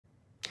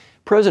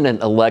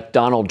President-elect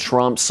Donald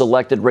Trump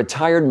selected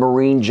retired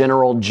Marine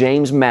General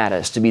James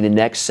Mattis to be the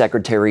next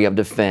Secretary of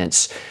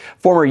Defense.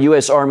 Former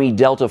U.S. Army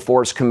Delta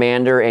Force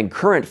commander and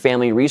current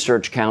Family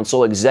Research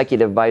Council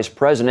Executive Vice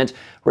President,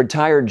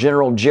 retired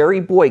General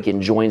Jerry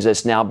Boykin, joins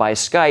us now by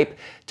Skype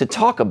to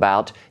talk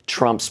about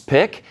Trump's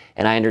pick.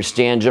 And I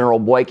understand, General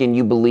Boykin,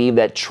 you believe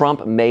that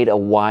Trump made a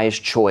wise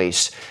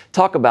choice.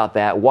 Talk about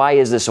that. Why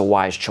is this a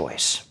wise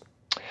choice?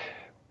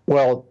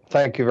 Well,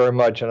 thank you very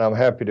much, and I'm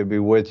happy to be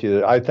with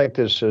you. I think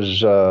this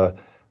is a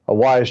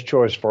wise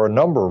choice for a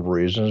number of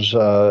reasons.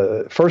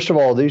 First of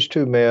all, these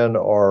two men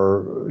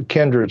are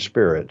kindred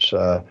spirits.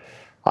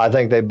 I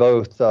think they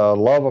both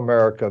love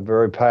America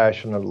very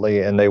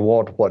passionately, and they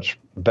want what's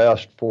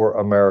best for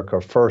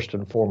America first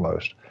and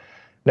foremost.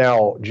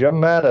 Now, Jim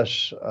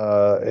Mattis,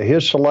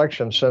 his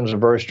selection sends a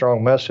very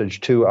strong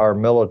message to our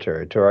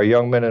military, to our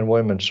young men and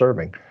women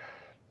serving.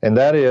 And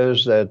that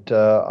is that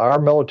our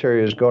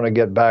military is going to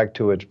get back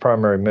to its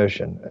primary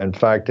mission. In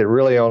fact, it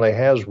really only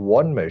has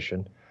one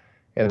mission,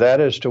 and that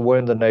is to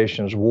win the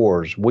nation's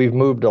wars. We've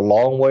moved a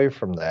long way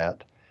from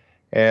that.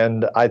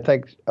 And I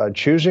think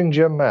choosing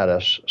Jim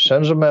Mattis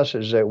sends a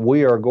message that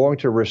we are going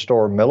to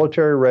restore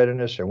military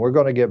readiness, and we're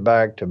going to get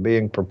back to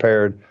being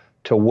prepared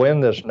to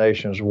win this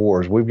nation's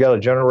wars. We've got a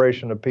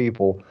generation of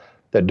people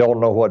that don't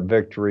know what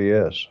victory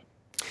is.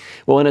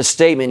 Well, in a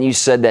statement, you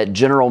said that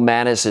General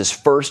Mattis is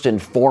first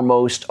and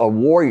foremost a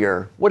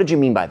warrior. What did you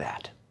mean by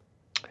that?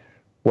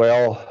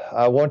 Well,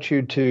 I want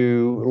you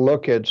to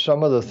look at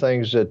some of the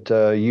things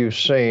that you've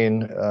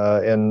seen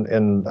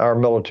in our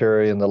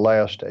military in the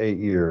last 8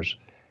 years,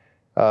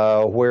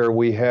 where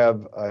we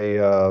have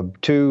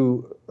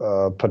two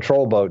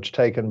patrol boats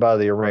taken by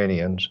the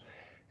Iranians.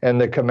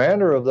 And the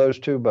commander of those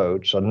two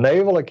boats, a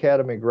Naval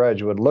Academy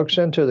graduate, looks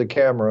into the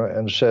camera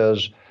and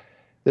says,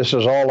 "This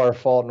is all our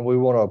fault, and we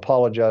want to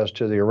apologize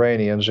to the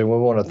Iranians, and we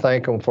want to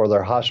thank them for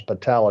their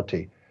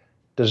hospitality."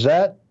 Does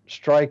that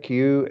strike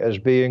you as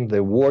being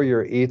the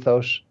warrior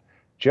ethos?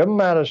 Jim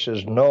Mattis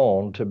is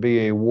known to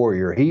be a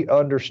warrior. He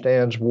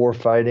understands war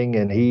fighting,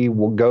 and he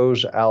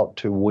goes out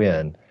to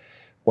win.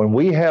 When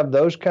we have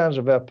those kinds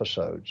of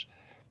episodes,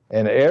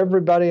 and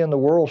everybody in the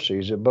world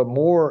sees it, but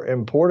more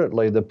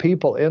importantly, the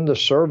people in the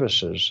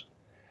services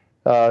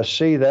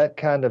see that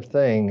kind of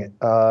thing,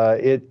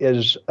 it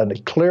is a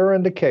clear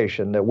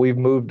indication that we've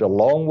moved a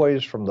long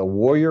ways from the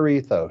warrior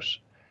ethos,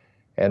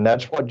 and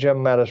that's what Jim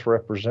Mattis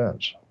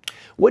represents.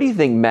 What do you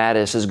think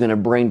Mattis is going to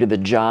bring to the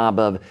job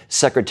of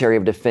Secretary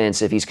of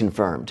Defense if he's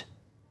confirmed?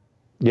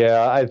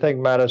 Yeah, I think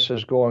Mattis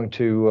is going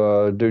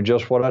to do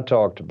just what I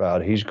talked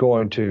about. He's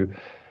going to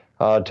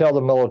tell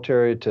the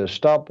military to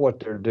stop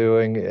what they're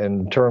doing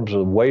in terms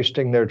of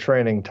wasting their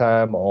training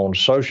time on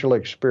social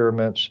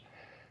experiments.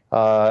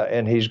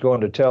 And he's going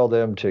to tell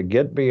them to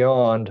get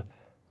beyond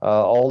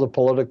all the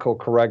political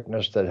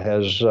correctness that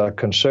has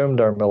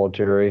consumed our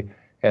military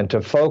and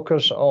to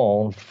focus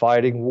on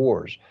fighting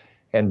wars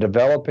and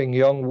developing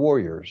young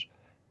warriors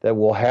that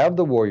will have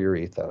the warrior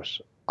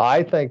ethos.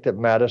 I think that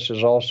Mattis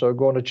is also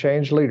going to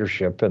change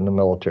leadership in the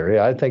military.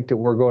 I think that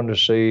we're going to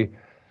see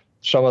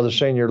some of the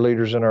senior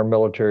leaders in our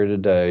military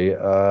today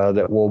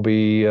that will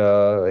be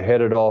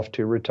headed off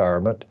to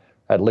retirement.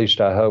 At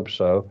least I hope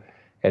so.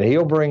 And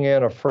he'll bring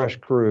in a fresh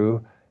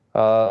crew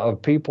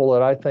of people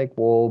that I think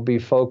will be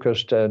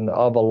focused and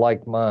of a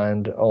like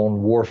mind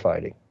on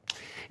warfighting.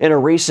 In a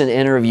recent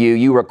interview,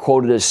 you were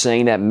quoted as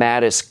saying that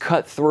Mattis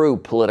cut through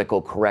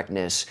political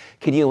correctness.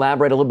 Can you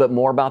elaborate a little bit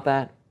more about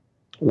that?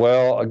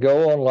 Well,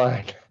 go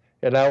online,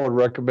 and I would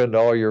recommend to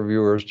all your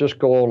viewers, just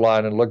go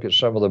online and look at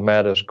some of the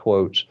Mattis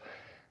quotes.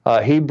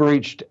 He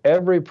breached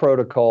every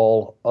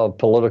protocol of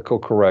political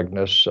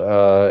correctness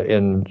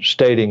in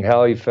stating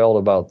how he felt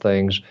about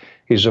things.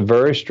 He's a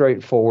very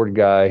straightforward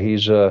guy.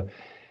 He's a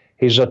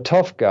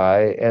tough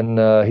guy,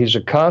 and he's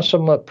a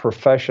consummate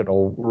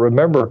professional.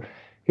 Remember,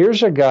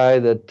 here's a guy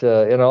that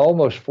in an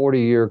almost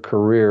 40-year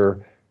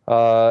career,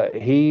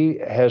 he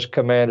has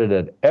commanded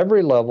at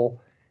every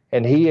level,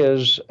 and he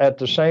is at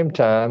the same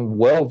time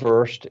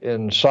well-versed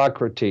in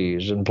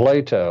Socrates and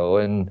Plato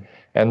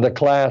and the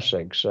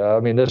classics.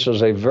 I mean, this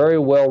is a very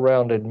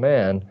well-rounded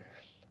man,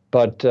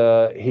 but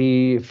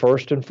he,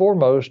 first and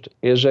foremost,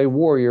 is a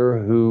warrior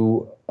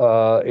who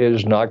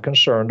is not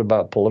concerned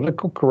about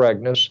political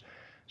correctness,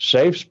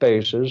 safe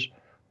spaces,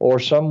 or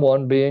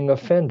someone being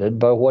offended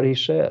by what he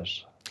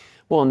says.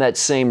 Well, in that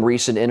same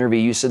recent interview,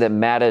 you said that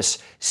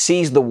Mattis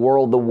sees the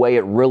world the way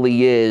it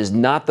really is,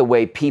 not the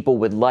way people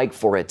would like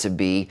for it to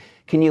be.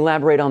 Can you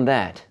elaborate on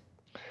that?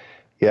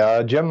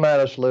 Yeah, Jim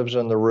Mattis lives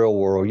in the real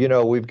world. You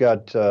know, we've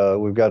got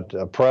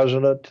a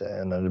president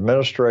and an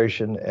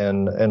administration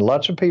and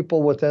lots of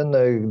people within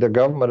the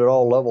government at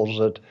all levels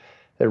that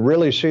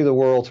really see the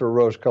world through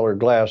rose-colored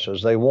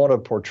glasses. They want to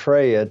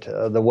portray it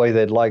the way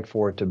they'd like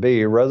for it to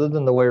be rather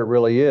than the way it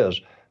really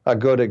is. A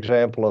good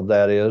example of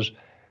that is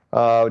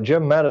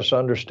Jim Mattis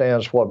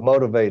understands what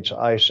motivates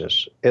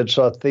ISIS. It's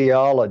a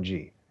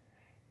theology.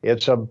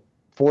 It's a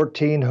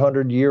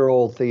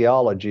 1,400-year-old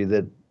theology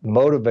that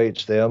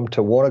motivates them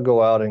to want to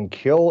go out and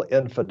kill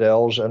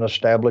infidels and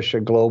establish a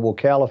global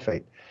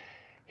caliphate.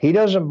 he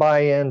doesn't buy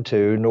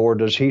into, nor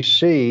does he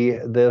see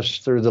this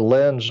through the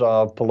lens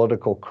of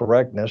political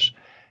correctness.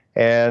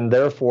 And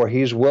therefore,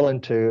 he's willing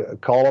to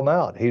call them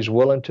out. He's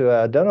willing to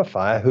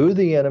identify who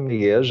the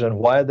enemy is and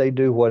why they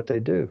do what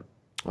they do.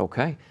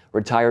 Okay.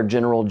 Retired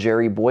General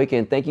Jerry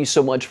Boykin, thank you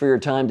so much for your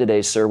time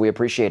today, sir. We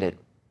appreciate it.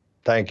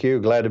 Thank you.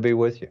 Glad to be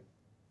with you.